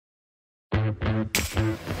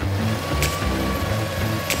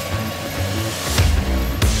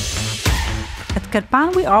At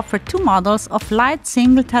KRPAN we offer two models of light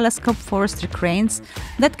single telescope forestry cranes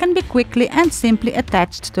that can be quickly and simply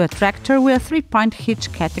attached to a tractor with a 3-point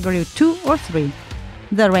hitch category 2 or 3.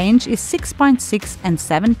 The range is 6.6 and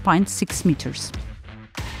 7.6 meters.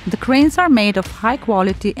 The cranes are made of high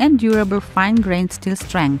quality and durable fine-grained steel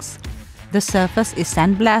STRENX. The surface is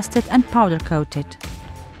sandblasted and powder coated.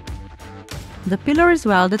 The pillar is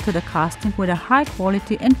welded to the casting with a high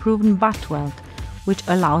quality and proven butt weld, which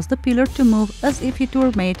allows the pillar to move as if it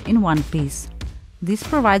were made in one piece. This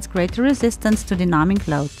provides greater resistance to dynamic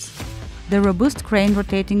loads. The robust crane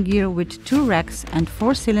rotating gear with 2 racks and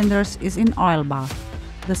 4 cylinders is in oil bath.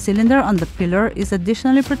 The cylinder on the pillar is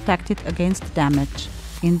additionally protected against damage.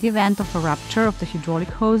 In the event of a rupture of the hydraulic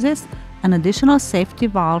hoses, an additional safety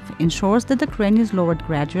valve ensures that the crane is lowered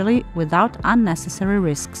gradually without unnecessary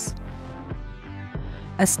risks.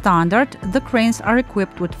 As standard, the cranes are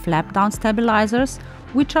equipped with flapdown stabilizers,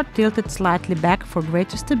 which are tilted slightly back for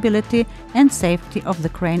greater stability and safety of the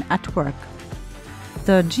crane at work.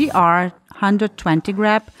 The GR 120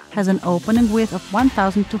 grab has an opening width of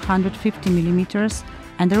 1250 mm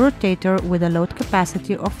and a rotator with a load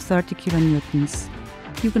capacity of 30 kN.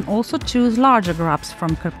 You can also choose larger grabs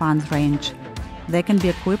from KRPAN's range. They can be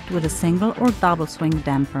equipped with a single or double swing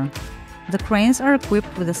damper. The cranes are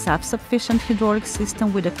equipped with a self-sufficient hydraulic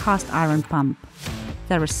system with a cast iron pump.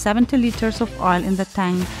 There is 70 liters of oil in the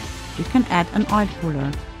tank. You can add an oil cooler.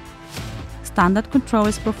 Standard control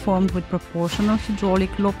is performed with proportional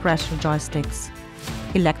hydraulic low-pressure joysticks.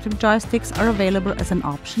 Electric joysticks are available as an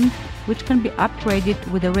option, which can be upgraded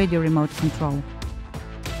with a radio remote control.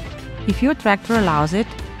 If your tractor allows it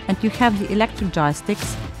and you have the electric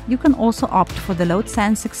joysticks, you can also opt for the load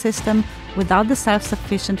sensing system without the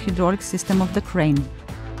self-sufficient hydraulic system of the crane.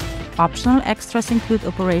 Optional extras include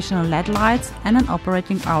operational LED lights and an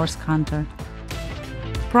operating hours counter.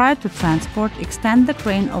 Prior to transport, extend the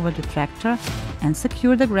crane over the tractor and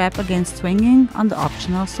secure the grab against swinging on the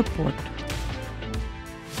optional support.